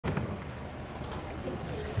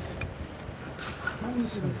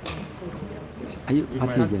Are you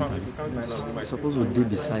party agents? You're supposed to be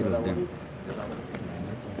beside of them.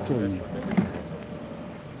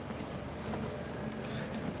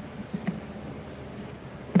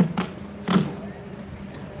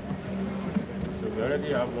 So we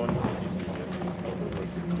already have one.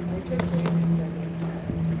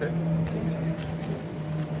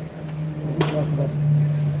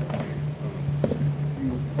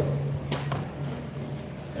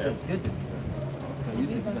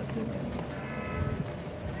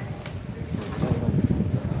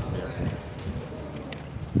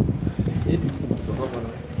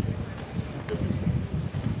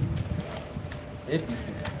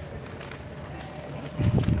 APC.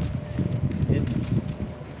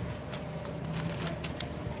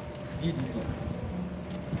 PDP.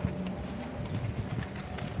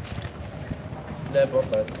 Labour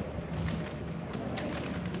Party.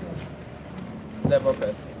 Labour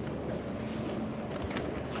Party.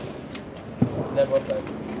 Labour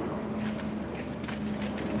Party.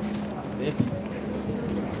 APC.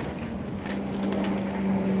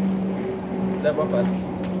 Labour Party.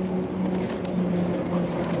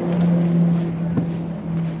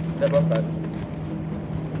 Labour Party.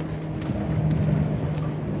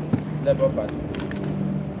 Labour Party.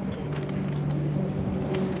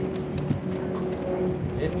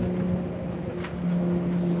 APC.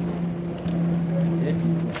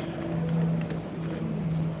 APC.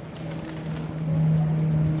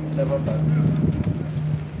 Labour Party.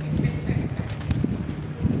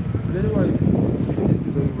 Very well. This is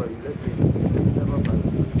very well. Labour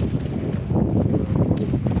Party.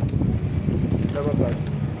 Labour Party.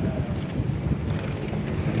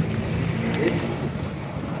 APC.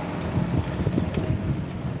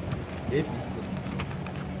 APC.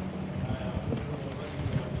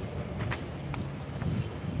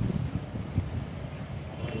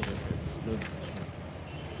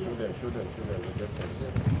 Show them.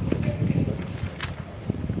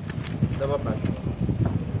 Labour Party.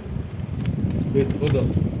 Wait, hold on.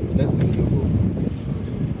 Let's see the logo.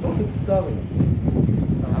 Okay, sorry.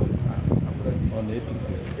 On the APC.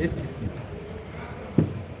 APC.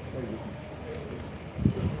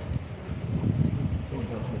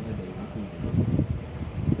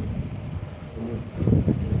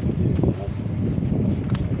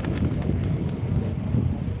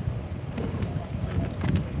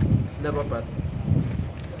 Labour Party.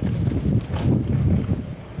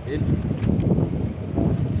 APC.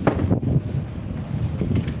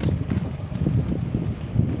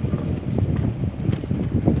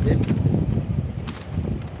 APC.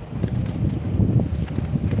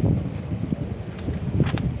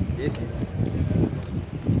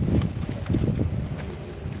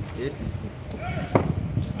 APC. APC.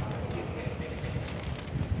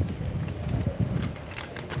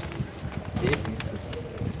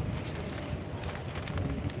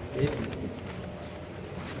 APC.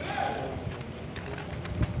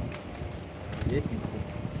 APC.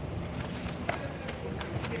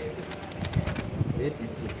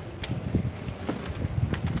 APC.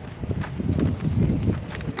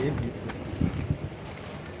 APC.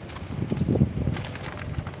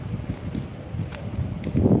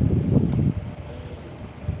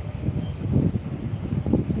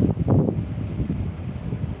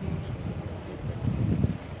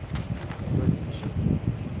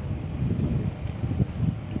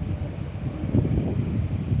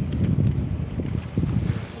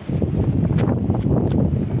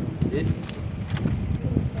 APC.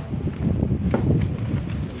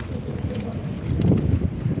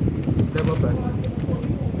 Labour Party.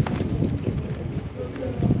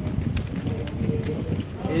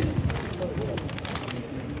 APC.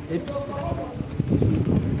 APC.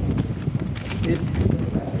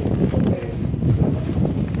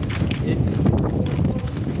 APC.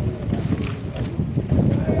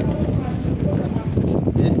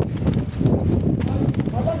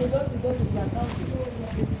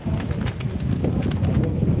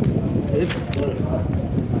 APC.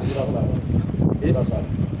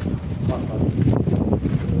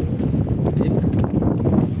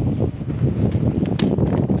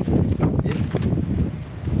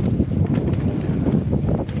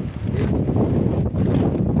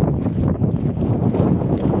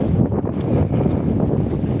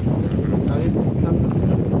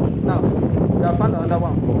 Now, we have found another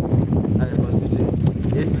one for constituency,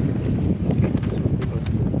 APC.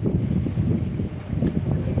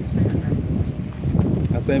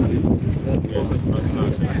 Assembly. Okay,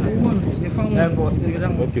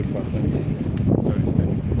 Okay, for assembly.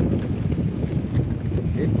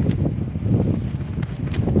 APC.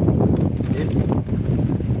 APC.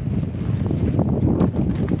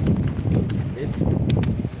 APC.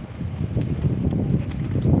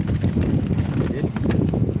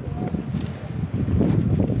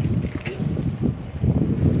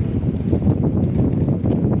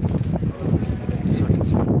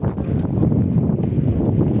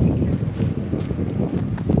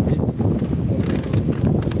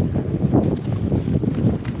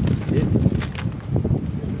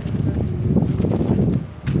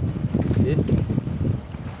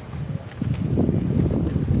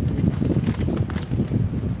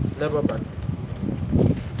 Labour Party.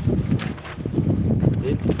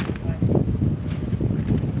 APC.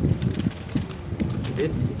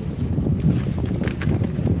 APC.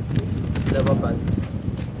 Labour Party.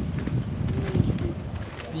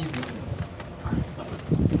 PDP.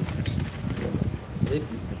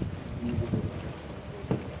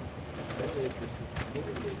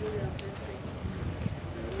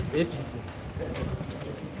 APC.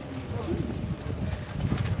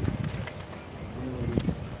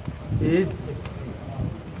 APC.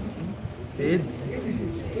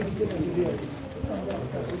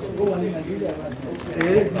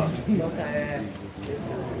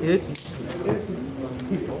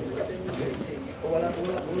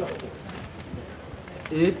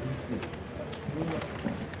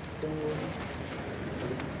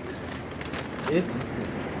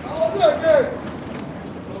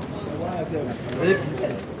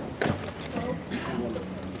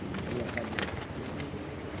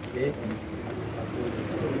 ADC.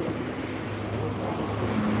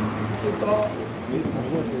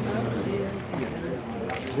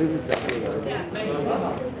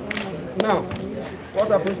 Now, what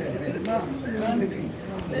happens is this.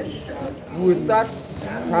 We will start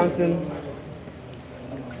counting.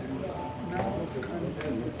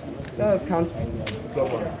 Let us count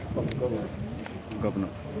governor. Governor.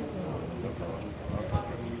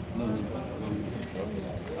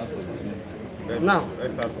 Now,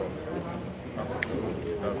 Let's start from.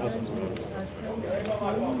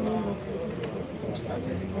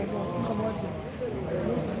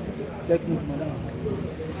 Technique, madam.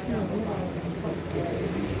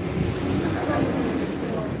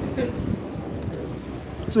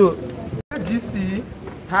 so ADC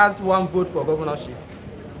has 1 vote for governorship.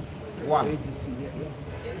 1. ADC,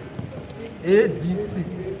 ADC.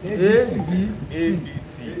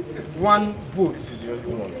 ADC. 1 vote. This is the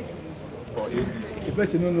only one for ADC. the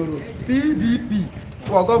person no know. PDP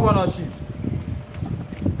for governorship.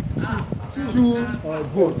 2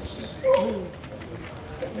 votes. Yeah,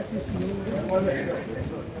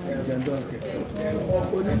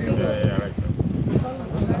 right.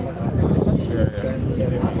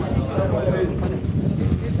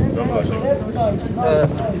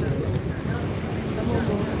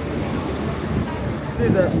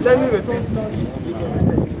 Please, let me repeat.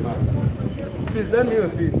 Please, let me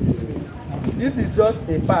repeat. This is just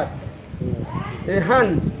a part. A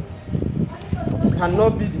hand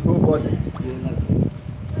cannot be the whole body.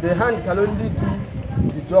 The hand can only do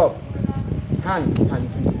the job hand can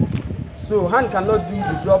do. So hand cannot do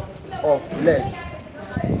the job of leg.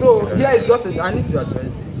 So here is just a, I need to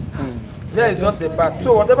address this. Here is just a part.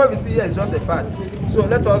 So whatever we see here is just a part. So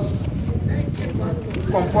let us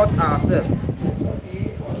comport ourselves.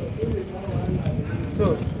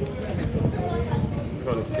 So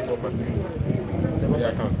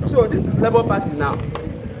so this is Labour Party now.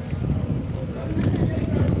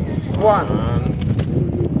 1.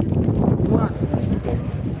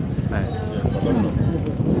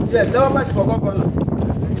 2. Yes, Labour Party for governor.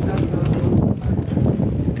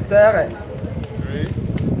 3.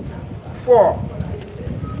 4.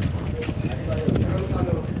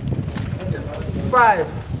 5.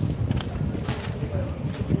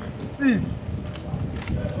 6.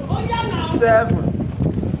 7.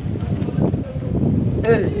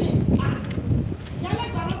 8.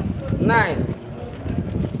 9.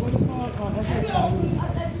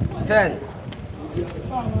 10.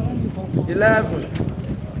 11.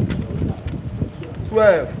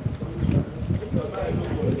 12.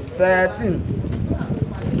 13.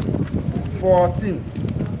 14.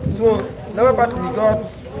 So Labour Party got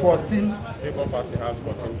 14. Labour Party has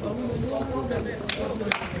 14 votes.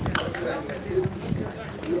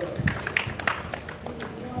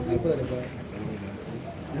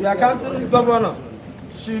 We are counting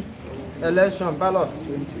governorship election ballots.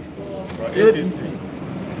 20. APC.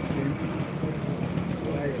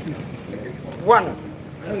 1.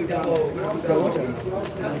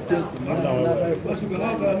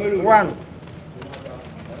 1.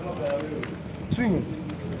 2.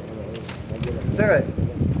 3.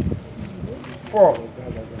 4.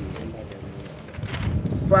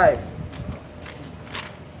 5.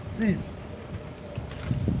 6.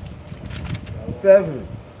 7.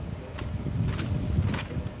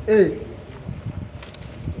 8.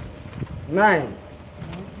 9.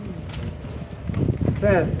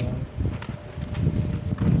 10.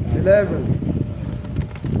 11.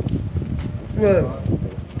 12.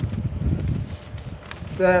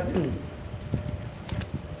 13.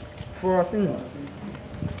 14.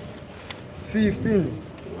 15.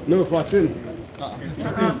 No, 14.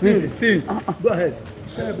 16. 16. Go ahead.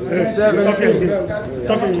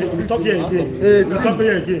 17. Stop here again. 18. Stop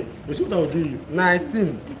here again. You see what I will do you.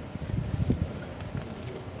 19.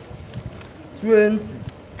 20.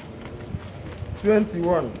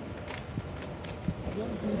 21.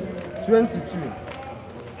 22.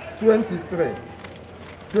 23.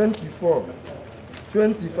 24.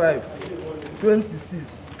 25.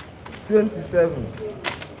 26. 27.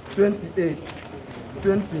 28.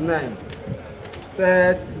 29.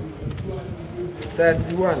 30.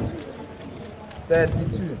 31.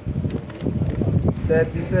 32.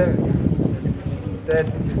 33.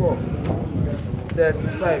 34.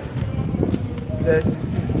 35.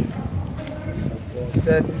 36.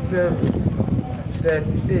 37.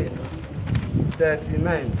 38.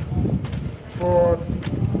 39. 40.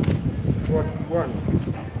 41.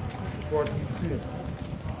 42.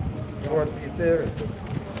 43.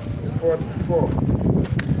 44.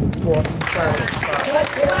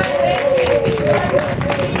 45.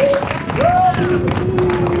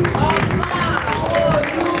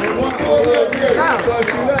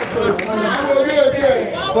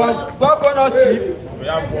 For governorship, We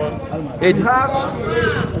have one.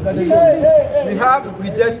 we have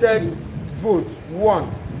rejected vote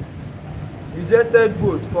 1. Rejected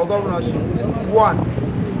vote for governorship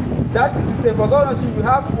 1. That is to say, for governorship we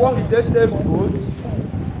have 1 rejected vote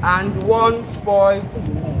and 1 spoiled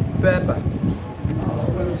paper.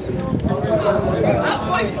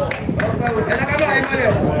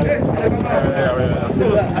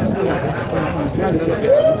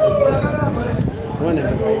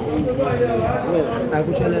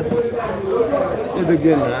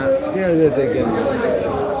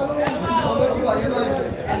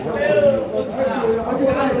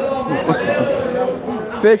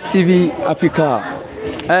 Facetv Africa.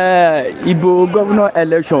 Ìbò governor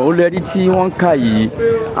election olórí tí wọ́n ń kà yìí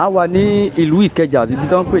a wà ní ìlú Ikeja ibi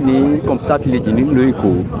tí wọ́n ń pè ní computer village nílùú Èkó.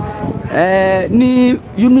 Ní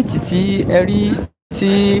unity tí ẹ rí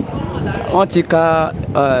tí wọ́n ti ka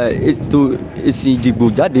ètò èsì ìdìbò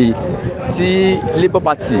jáde tí Labour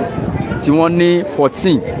Party tí wọ́n ní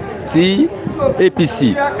 14 tí APC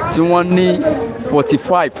tí wọ́n ní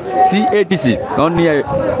 45 tí ADC wọ́n ní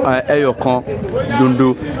ẹyọ kan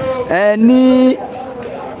dondo. Ní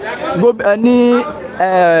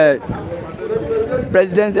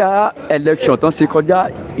presidential election tó ń ṣe kọjá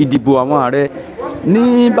ìdìbò àwọn ààrẹ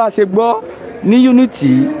ní bá ṣe gbọ́ ní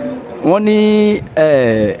unity wọ́n ní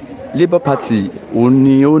Labour Party òun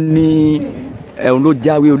ni ó ní òun ló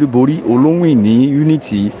jáwé olúborí olóhùn ní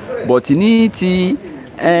unity but ní ti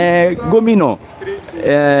gómìnà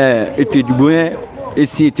ètò ìdìbò yẹn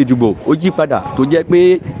èsì ètò ìdìbò ó yí padà tó jẹ́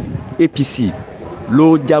pé APC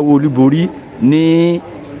ló jáwé olúborí ní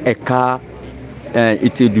ẹ̀ka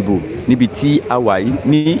ètò ìdìbò níbi tí a wà yìí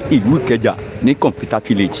ní ìlú Ìkẹjà ní computer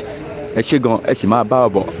village. Ẹ ṣé gan, ẹ sì máa bá wa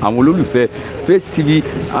bọ̀ àwọn olólùfẹ́ Facetv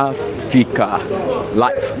Africa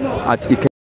live at Ikeja.